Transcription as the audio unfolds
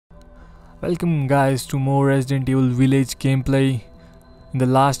Welcome guys to more Resident Evil Village gameplay. In the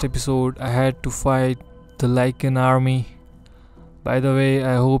last episode I had to fight the Lycan army. By the way,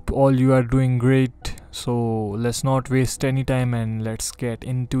 I hope all you are doing great. So let's not waste any time and let's get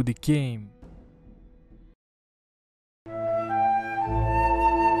into the game.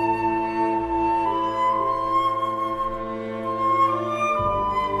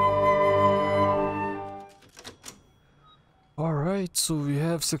 Alright, so we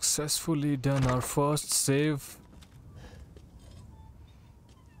have successfully done our first save.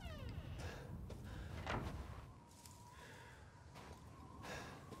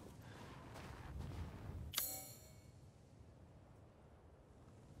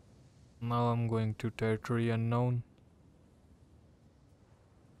 Now I'm going to territory unknown.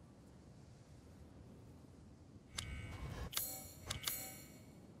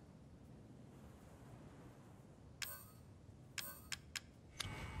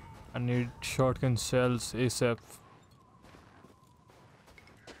 I need shotgun shells ASAP.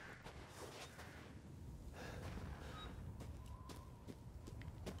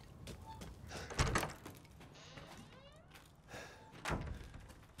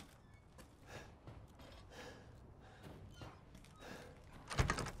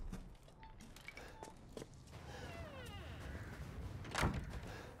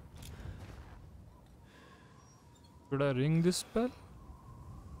 Should I ring this bell?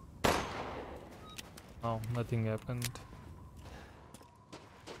 Oh, nothing happened.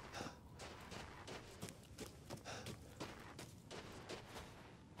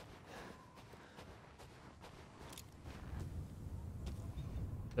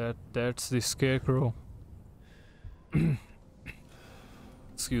 That's the scarecrow.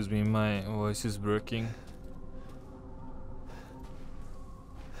 Excuse me, my voice is breaking.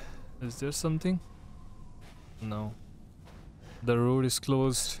 Is there something? No. The road is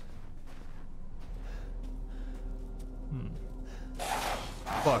closed.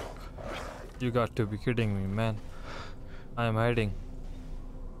 Fuck. You got to be kidding me, man. I am hiding.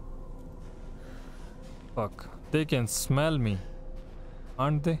 Fuck. They can smell me,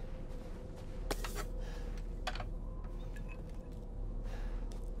 aren't they?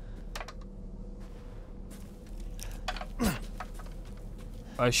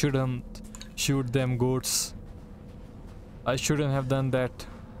 I shouldn't shoot them goats. I shouldn't have done that.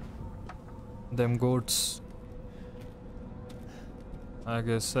 Them goats. I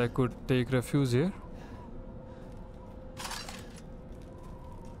guess I could take refuge here.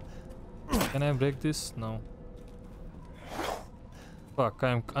 Can I break this? No. Fuck,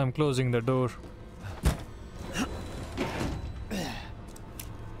 I'm closing the door.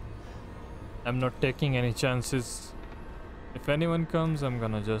 I'm not taking any chances. If anyone comes, I'm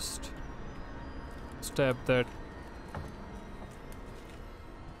gonna just stab that.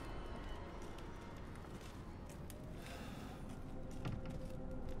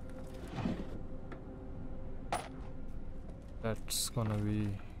 That's gonna be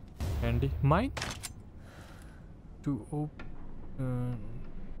handy. Mine? To open,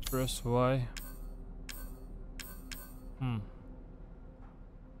 press Y.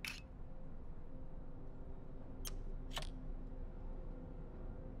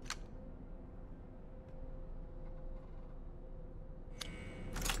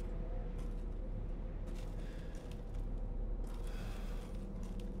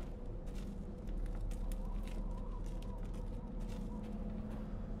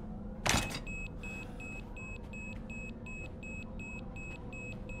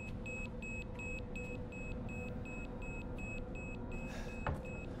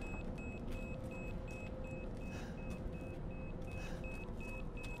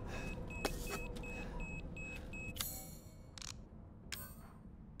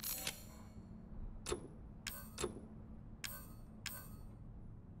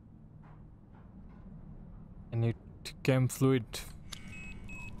 I need chem fluid.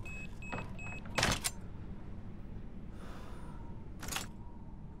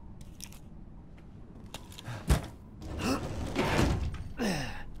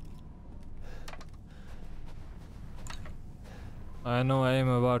 I know I am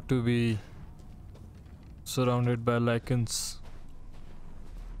about to be surrounded by lichens.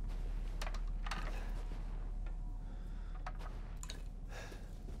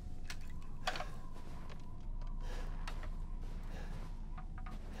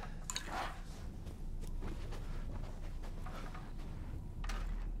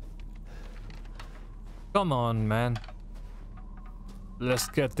 Come on, man. Let's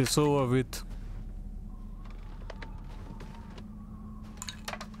get this over with.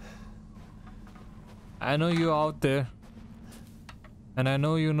 I know you're out there. And I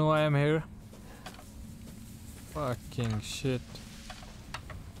know you know I am here. Fucking shit.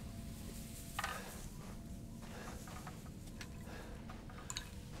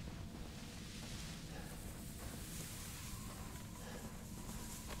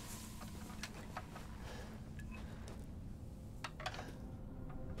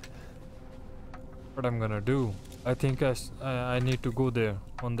 What I'm gonna do? I think I need to go there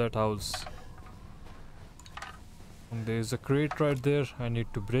on that house. And there's a crate right there. I need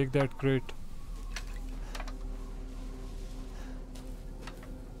to break that crate.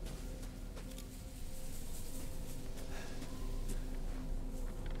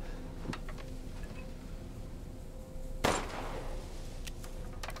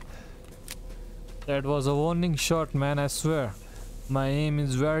 That was a warning shot, man, I swear. My aim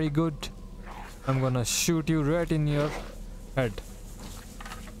is very good. I'm gonna shoot you right in your head.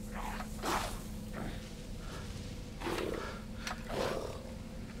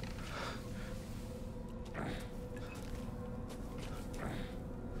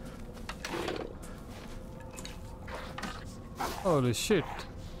 Holy shit.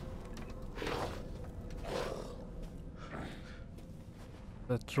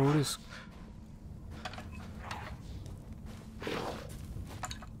 That road is...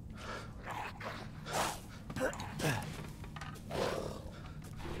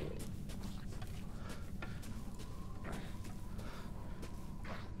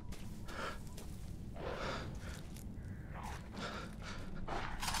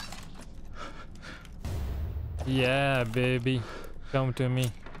 Yeah, baby. Come to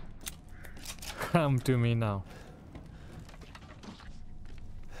me. Come to me now.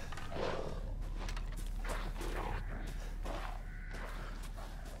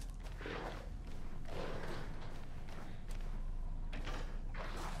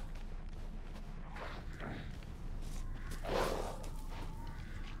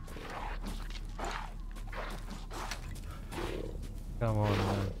 Come on,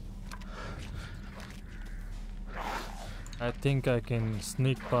 man. I think I can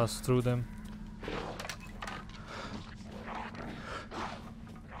sneak past through them.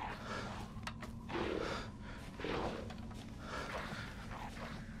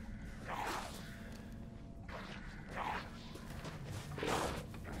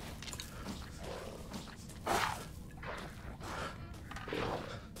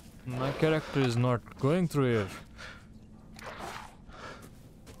 My character is not going through here.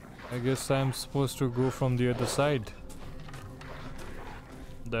 I guess I'm supposed to go from the other side.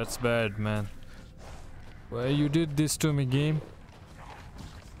 That's bad, man. Why you did this to me, game?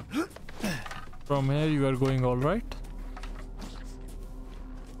 From here you are going alright?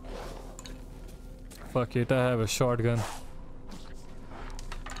 Fuck it, I have a shotgun.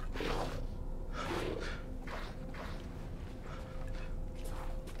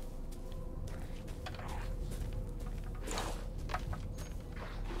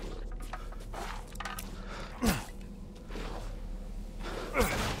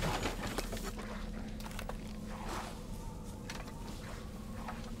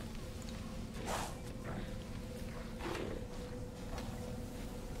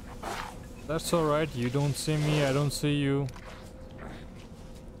 That's alright, you don't see me, I don't see you.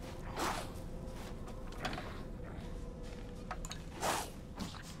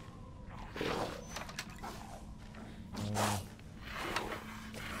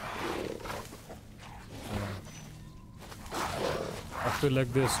 I feel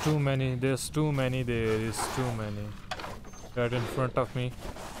like there's too many, there is too many right in front of me.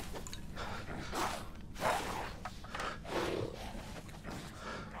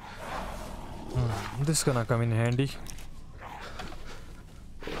 This is gonna come in handy.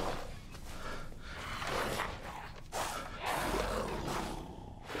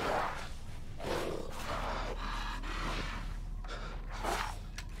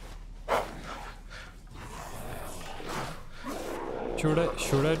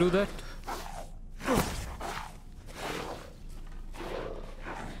 Should I do that?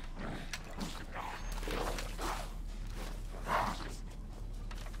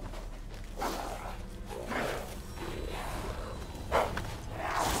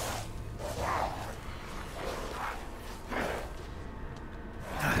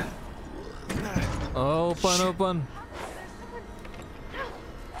 Open.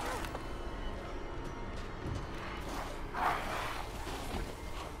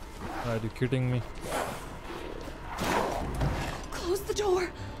 Are you kidding me? Close the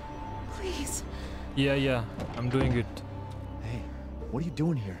door, please. Yeah, I'm doing it. Hey, what are you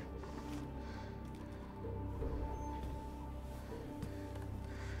doing here?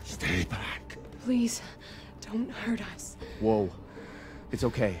 Stay back. Please, don't hurt us. Whoa. It's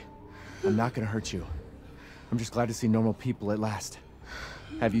okay. I'm not gonna hurt you. I'm just glad to see normal people at last.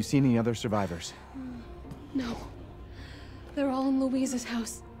 Have you seen any other survivors? No. They're all in Luiza's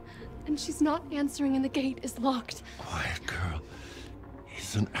house. And she's not answering and the gate is locked. Quiet, girl.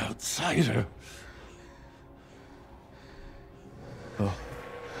 He's an outsider. Oh.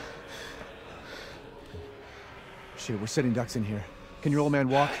 Shit, we're sitting ducks in here. Can your old man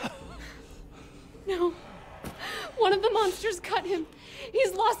walk? No. One of the monsters cut him.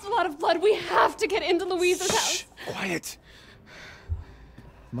 He's lost a lot of blood. We have to get into Luiza's house. Quiet!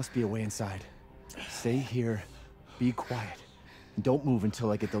 Must be a way inside. Stay here, be quiet, and don't move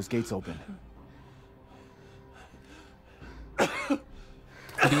until I get those gates open. Do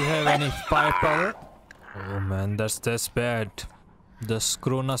you have any firepower? Oh man, that's bad. That's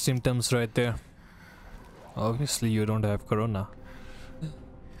corona symptoms right there. Obviously you don't have corona.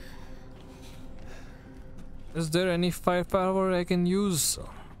 Is there any firepower I can use?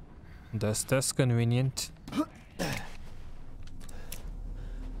 That's convenient.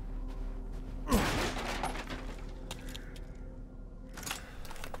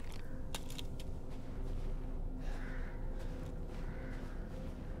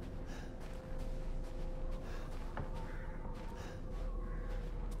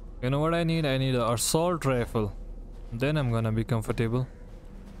 You know what I need? I need an assault rifle. Then I'm gonna be comfortable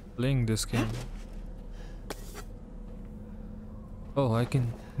playing this game. Oh, I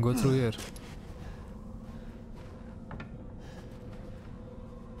can go through here.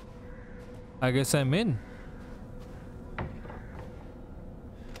 I guess I'm in.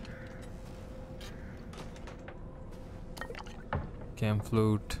 Camp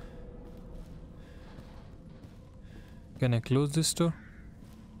flute. Can I close this door?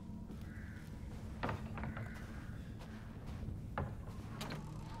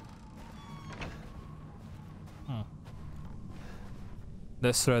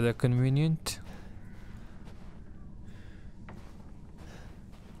 That's rather convenient.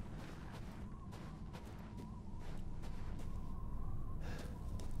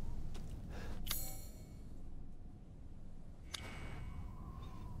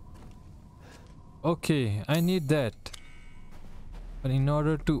 Okay, I need that. But in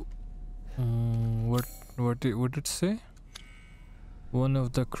order to what did it say? One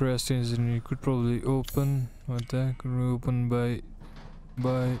of the questions you could probably open what that could be opened by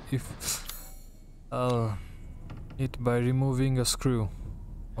if it by removing a screw.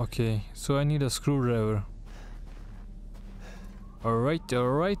 Okay, so I need a screwdriver. Alright.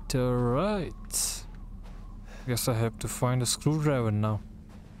 Guess I have to find a screwdriver now.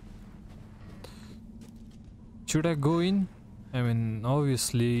 Should I go in? I mean,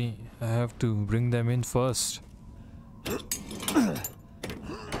 obviously I have to bring them in first.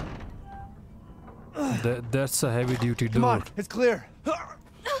 That's a heavy duty door. Come on, it's clear.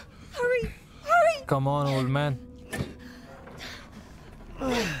 Hurry! Come on, old man.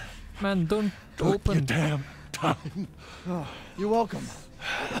 Man, don't open. Your damn time. Oh, you're welcome.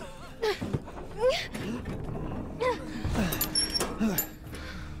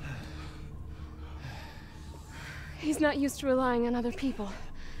 He's not used to relying on other people.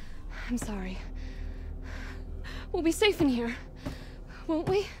 I'm sorry. We'll be safe in here, won't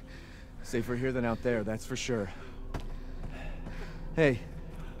we? Safer here than out there, that's for sure. Hey,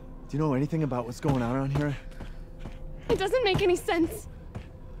 do you know anything about what's going on around here? It doesn't make any sense.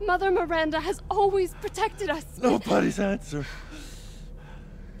 Mother Miranda has always protected us. Nobody's answer.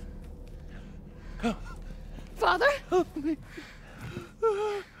 Father? We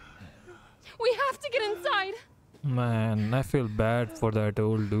have to get inside. Man, I feel bad for that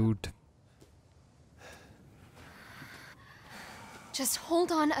old dude. Just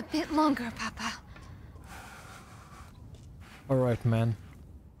hold on a bit longer, Papa. Alright, man.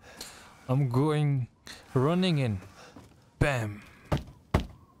 I'm running in. Bam.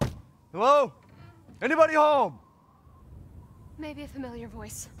 Hello? Anybody home? Maybe a familiar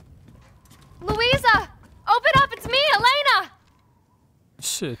voice. Luiza! Open up! It's me, Elena!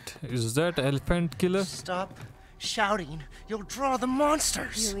 Shit, is that elephant killer? Stop shouting. You'll draw the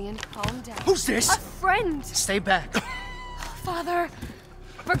monsters. Julian, calm down. Who's this? A friend! Stay back. Father!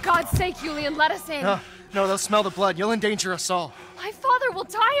 For God's sake, Julian, let us in. No, they'll smell the blood. You'll endanger us all. My father will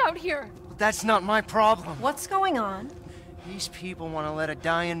die out here. That's not my problem. What's going on? These people want to let a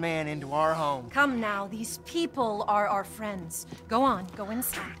dying man into our home. Come now, these people are our friends. Go on, go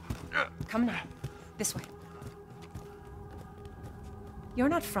inside. Come now, this way. You're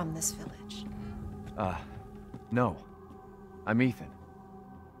not from this village. No. I'm Ethan.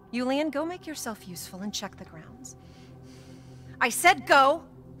 Julian, go make yourself useful and check the grounds. I said go!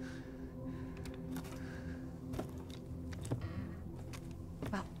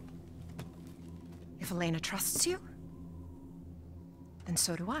 If Elena trusts you, then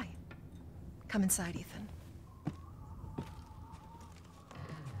so do I. Come inside, Ethan.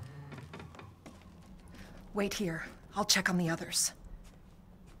 Wait here. I'll check on the others.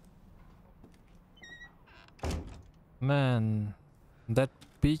 Man, that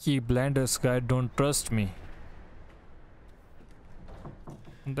Peaky Blinders guy don't trust me.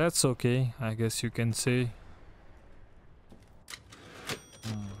 That's okay, I guess you can say.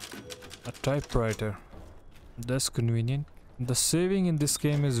 A typewriter. That's convenient. The saving in this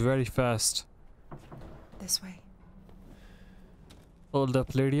game is very fast. This way. Hold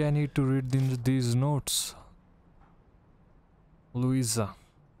up, lady, I need to read these notes. Luiza.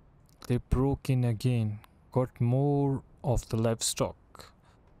 They broke in again. Got more of the livestock.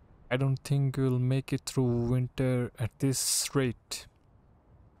 I don't think we'll make it through winter at this rate.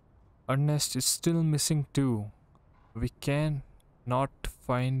 Ernest is still missing too. We can not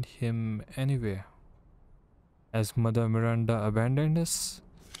find him anywhere. Has Mother Miranda abandoned us?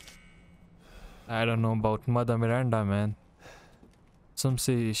 I don't know about Mother Miranda, man. Some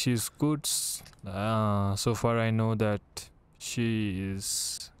say she's good. So far I know that she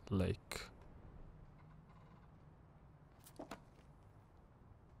is like...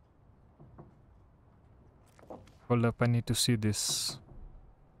 Hold up, I need to see this.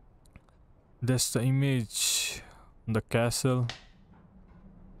 That's the image. The castle.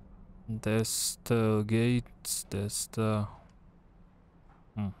 That's the gates. That's the...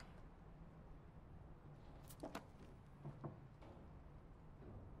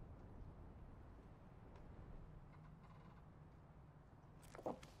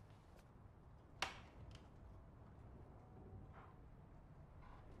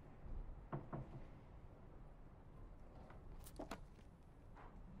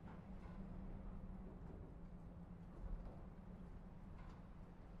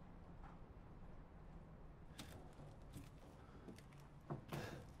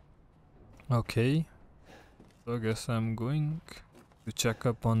 Okay, so I guess I'm going to check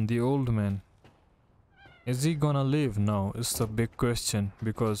up on the old man. Is he gonna live now? Is the big question,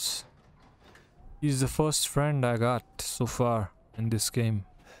 because he's the first friend I got so far in this game.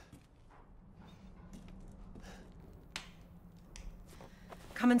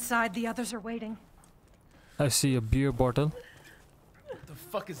 Come inside, the others are waiting. I see a beer bottle. What the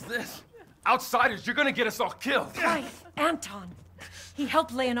fuck is this? Outsiders, you're gonna get us all killed! Quiet, Anton! He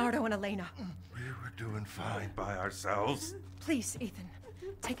helped Leonardo and Elena. We were doing fine by ourselves. Please, Ethan,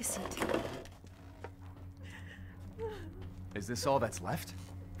 take a seat. Is this all that's left?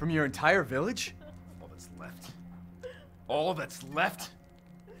 From your entire village? All that's left? All that's left?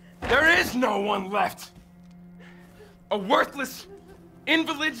 There is no one left! A worthless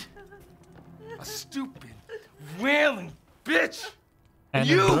invalid? A stupid, wailing bitch! And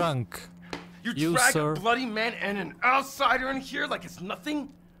you! a drunk. You drag sir. a bloody man and an outsider in here like it's nothing?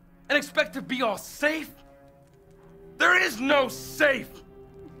 And expect to be all safe? There is no safe!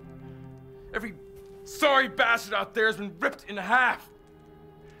 Every sorry bastard out there has been ripped in half.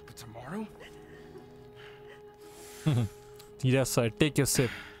 But tomorrow? Yes, sir. Take a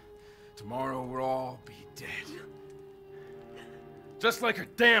sip. Tomorrow we'll all be dead. Just like her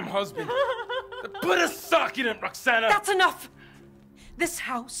damn husband. Put a sock in it, Roxana! That's enough! This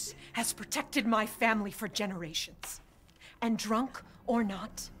house has protected my family for generations. And drunk or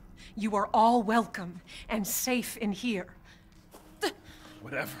not, you are all welcome and safe in here.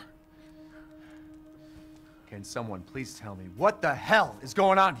 Whatever. Can someone please tell me what the hell is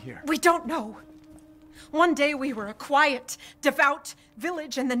going on here? We don't know. One day we were a quiet, devout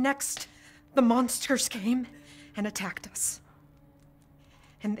village, and the next, the monsters came and attacked us.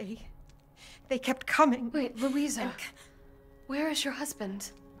 And they kept coming. Wait, Luiza. Where is your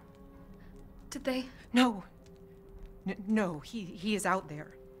husband? Did they... No. No, he is out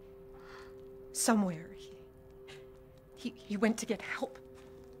there. Somewhere. He went to get help.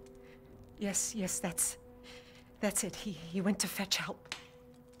 Yes, that's it. He went to fetch help.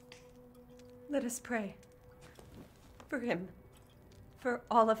 Let us pray. For him. For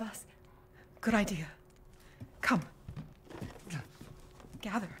all of us. Good idea. Come.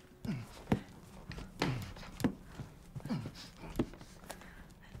 Gather.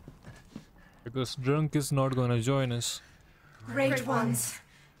 Because drunk is not gonna join us. Great ones,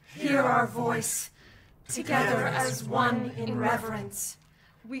 hear our voice. Together as one in reverence,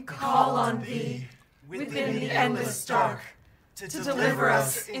 we call on thee within the endless dark to deliver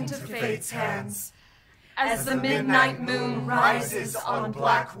us into fate's hands. As the midnight moon rises on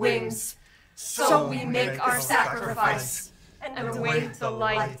black wings, so we make our sacrifice and await the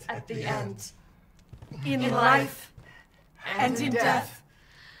light at the end. In life and in death,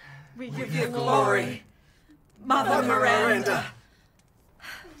 We give you glory, Mother Miranda.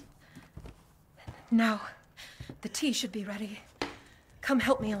 Now, the tea should be ready. Come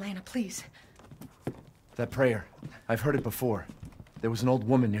help me, Elena, please. That prayer, I've heard it before. There was an old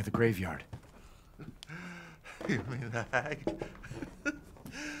woman near the graveyard. You mean the hag?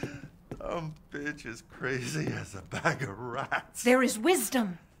 Dumb bitch is crazy as a bag of rats. There is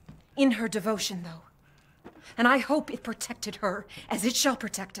wisdom in her devotion, though. And I hope it protected her as it shall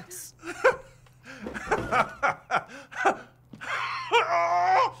protect us. What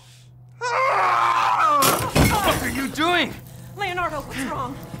are you doing? Leonardo, what's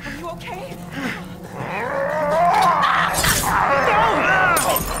wrong? Are you okay?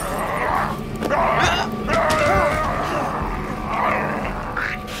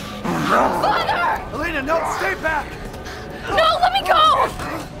 Father! Elena, no, stay back! No, let me go!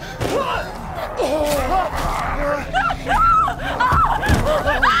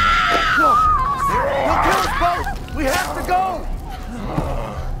 He'll kill us both! We have to go!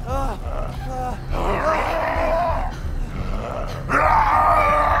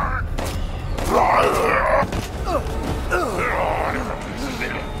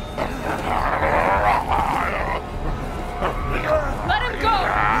 Let him go!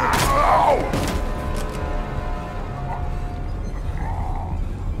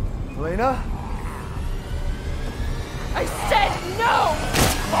 Elena? I said no!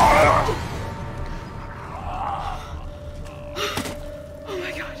 Oh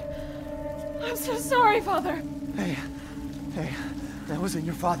my God. I'm so sorry, Father. Hey, that wasn't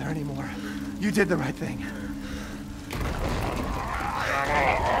your father anymore. You did the right thing.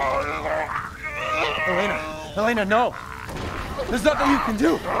 Elena, no! There's nothing you can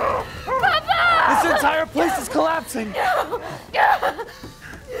do! Papa! This entire place is collapsing!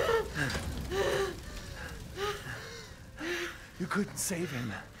 You couldn't save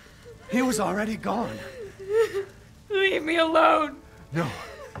him. He was already gone. Leave me alone. No,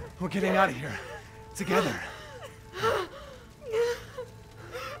 we're getting out of here. Together.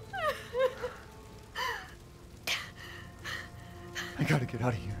 I gotta get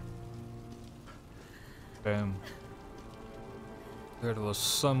out of here. Damn. That was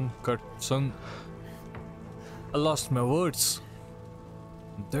some I lost my words.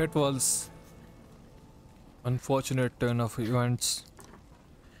 That was unfortunate turn of events.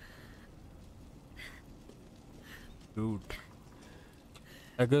 Dude.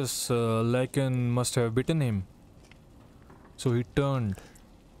 I guess Lycan must have bitten him. So he turned.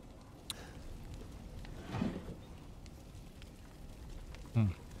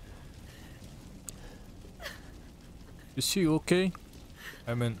 Is she okay?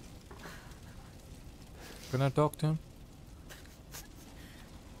 I mean, can I talk to him?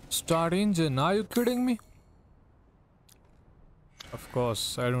 Start engine, are you kidding me? Of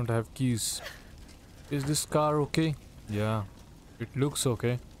course, I don't have keys. Is this car okay? Yeah, it looks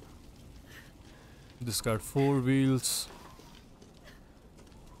okay. This got 4 wheels.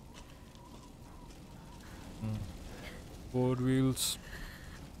 4 wheels.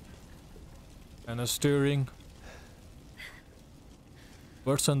 And a steering.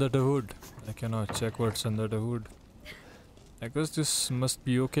 What's under the hood? I cannot check what's under the hood. I guess this must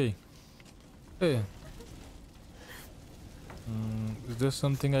be okay. Hey. Is there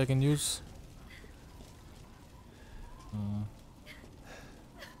something I can use?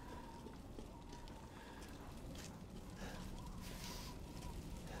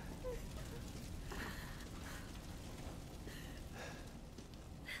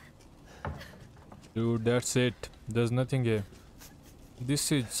 Dude, that's it. There's nothing here.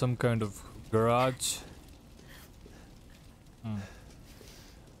 This is some kind of garage. Now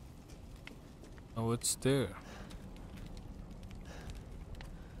what's there?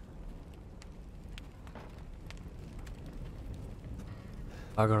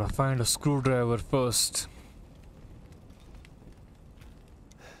 I gotta find a screwdriver first.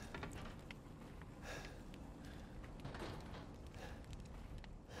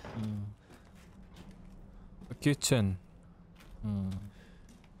 A kitchen.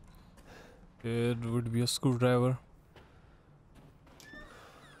 There would be a screwdriver.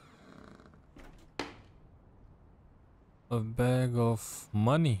 A bag of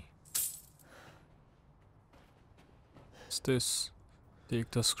money. What's this? Take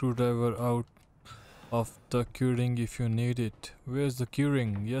the screwdriver out of the curing if you need it. Where's the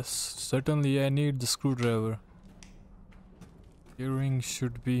curing? Yes, certainly I need the screwdriver. Curing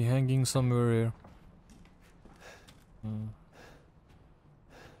should be hanging somewhere here.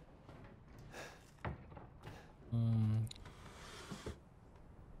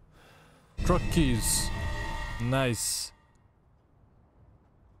 Truck keys. Nice.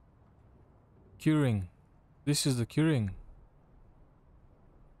 curing. This is the curing.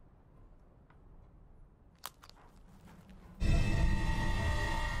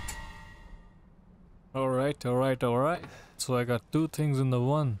 Alright, alright, alright. So I got two things in the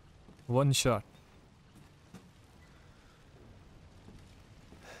one shot.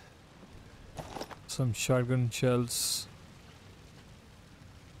 Some shotgun shells.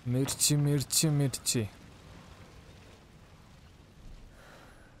 Mirchi, mirchi, mirchi.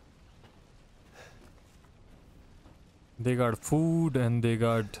 They got food and they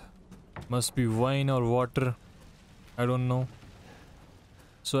got must be wine or water. I don't know.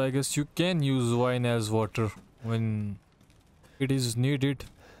 So I guess you can use wine as water when it is needed.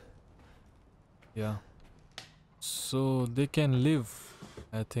 Yeah. So they can live.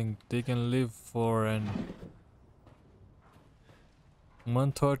 I think they can live for an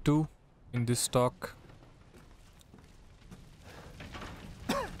month or two in this stock.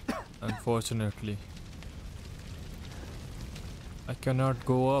 Unfortunately, I cannot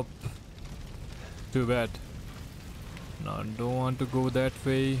go up. Too bad. No, I don't want to go that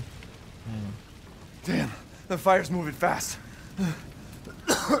way. Damn, the fire's moving fast.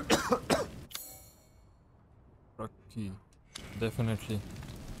 Rocky. Definitely.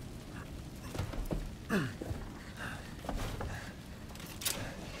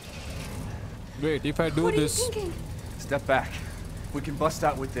 Wait, if I do What are you this... thinking? Step back. We can bust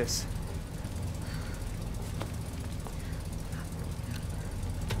out with this.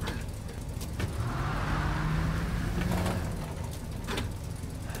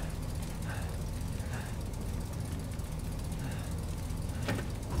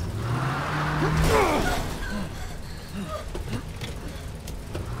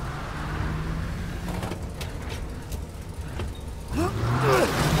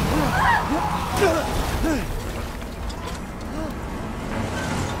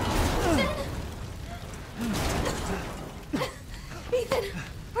 Ethan,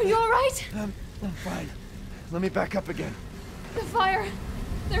 are you alright? I'm fine. Let me back up again. The fire.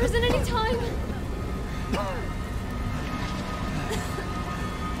 There isn't any time.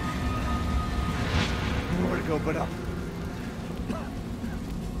 Nowhere to go but up.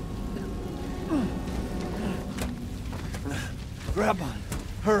 Grab on.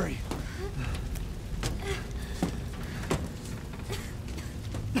 Hurry.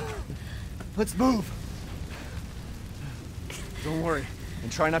 Let's move. Don't worry,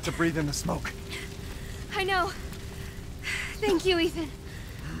 and try not to breathe in the smoke. I know. Thank you, Ethan.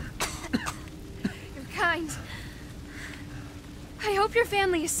 You're kind. I hope your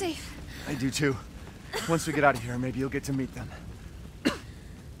family is safe. I do too. Once we get out of here, maybe you'll get to meet them.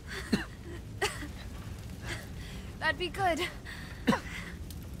 That'd be good.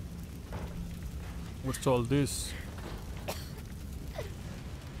 What's all this?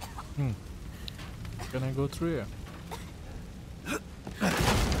 Can I go through here?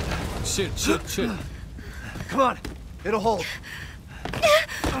 Shit, shit, shit. Come on, it'll hold.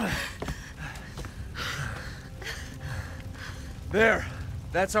 There,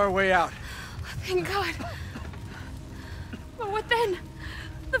 that's our way out. Thank God. But what then?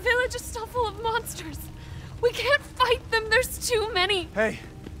 The village is still full of monsters. We can't fight them, there's too many. Hey,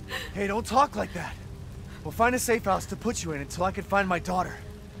 don't talk like that. We'll find a safe house to put you in until I can find my daughter.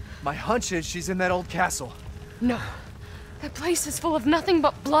 My hunch is she's in that old castle. No. That place is full of nothing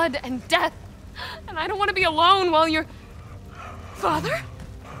but blood and death. And I don't want to be alone while you're... Father?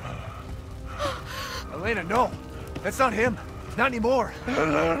 Elena, no. That's not him. Not anymore. He said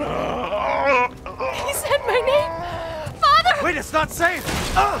my name! Father! Wait, it's not safe!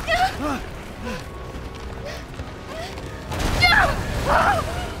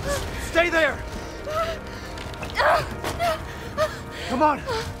 Stay there! Come on,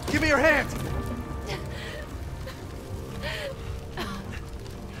 give me your hand!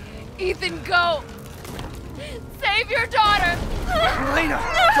 Ethan, go! Save your daughter! Elena,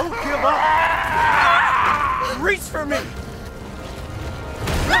 don't give up! Reach for me!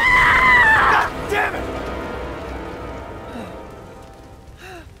 God damn it!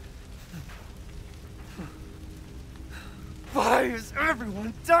 Why is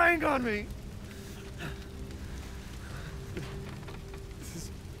everyone dying on me?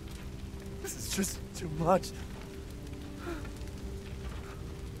 This is just too much.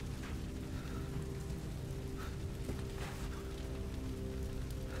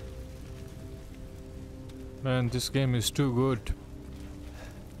 Man, this game is too good.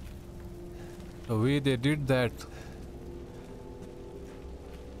 The way they did that.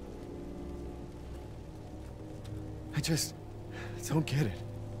 I just don't get it.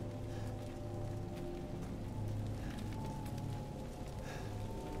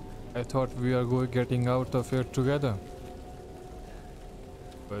 I thought we are getting out of here together.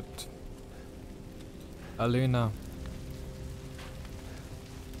 But Alina,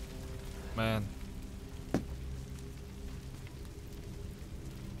 man.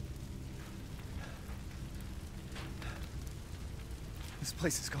 This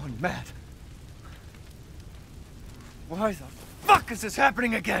place has gone mad. Why the fuck is this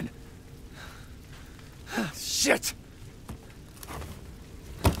happening again? Shit!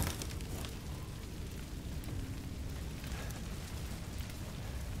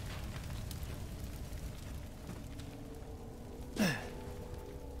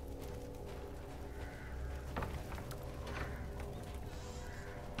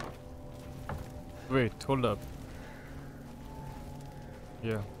 Wait, hold up.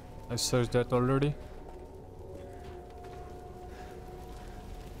 Yeah, I searched that already.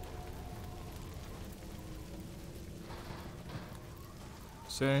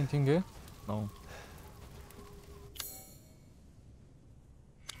 Is there anything here? No.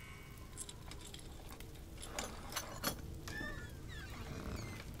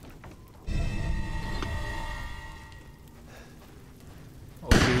 Oh,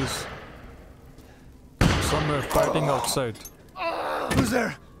 these. Somewhere fighting outside. Who's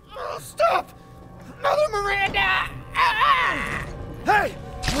there? Stop! Mother Miranda! Hey!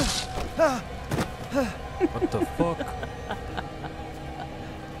 What the fuck?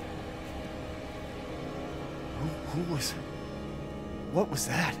 Who was... What was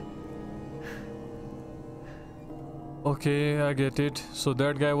that? Okay, I get it. So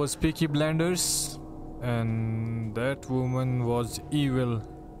that guy was Peaky Blinders, and that woman was evil.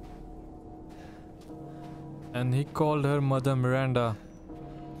 And he called her Mother Miranda.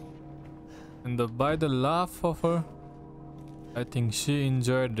 And by the laugh of her, I think she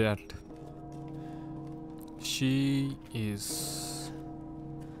enjoyed that. She is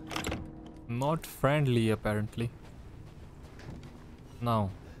not friendly apparently.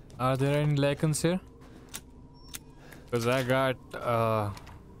 Now, are there any lichens here? Because I got a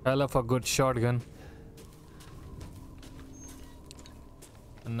hell of a good shotgun.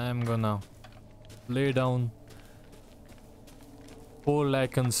 And I'm gonna lay down 4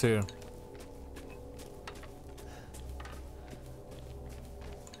 lichens here.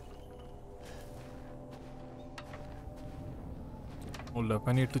 Hold up,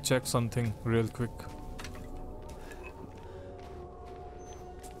 I need to check something real quick.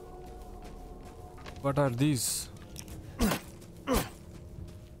 What are these?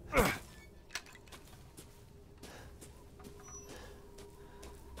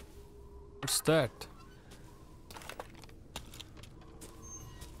 What's that?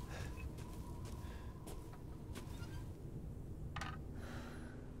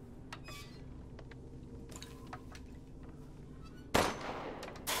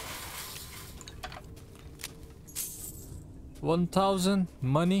 $1,000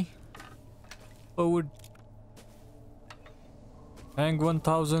 money? Who would hang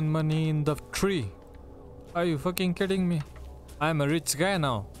 1,000 money in the tree? Are you fucking kidding me? I'm a rich guy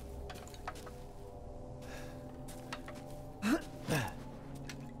now.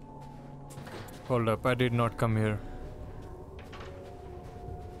 Hold up, I did not come here.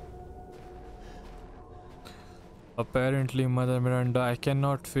 Apparently, Mother Miranda, I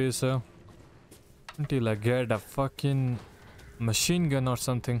cannot face her until I get a fucking machine gun or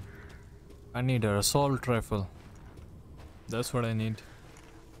something. I need an assault rifle. That's what I need.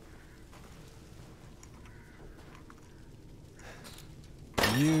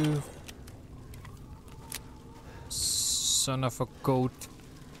 You son of a goat.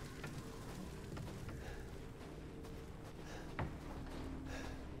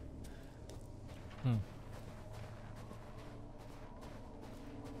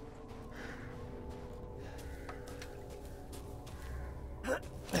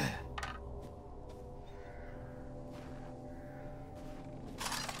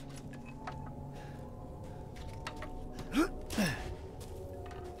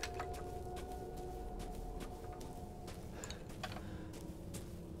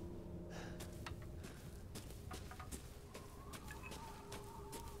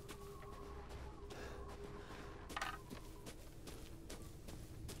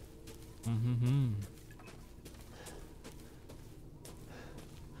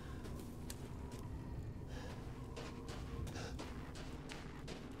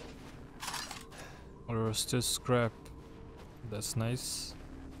 Or still scrap. That's nice.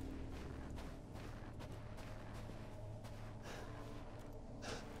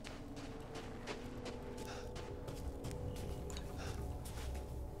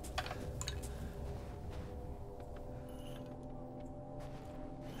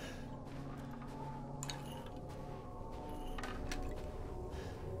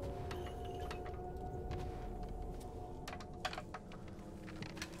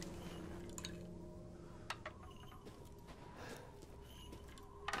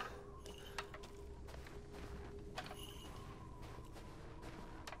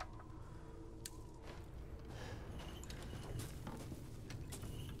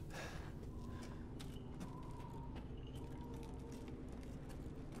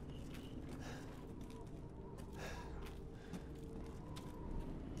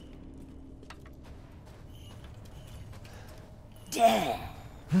 Death.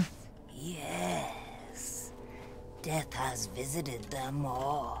 Yes. Death has visited them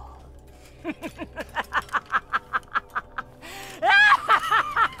all.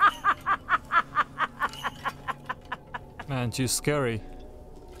 Man, she's scary.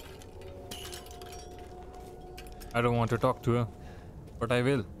 I don't want to talk to her, but I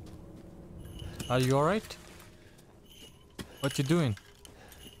will. Are you alright? What you doing?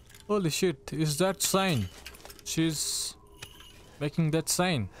 Holy shit, is that sign? She's making that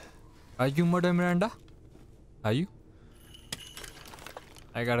sign. Are you Mother Miranda? Are you?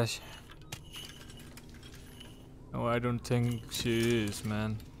 I gotta... No, I don't think she is,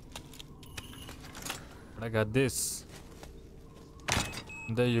 man. But I got this.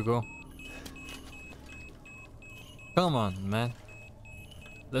 There you go. Come on, man.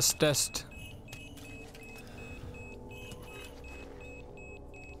 Let's test.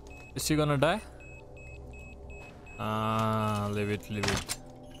 Is she gonna die? Leave it, leave it.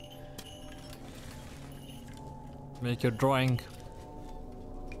 Make your drawing.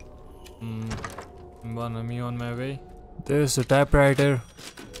 I'm on my way. There's a typewriter.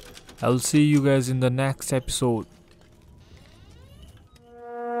 I'll see you guys in the next episode.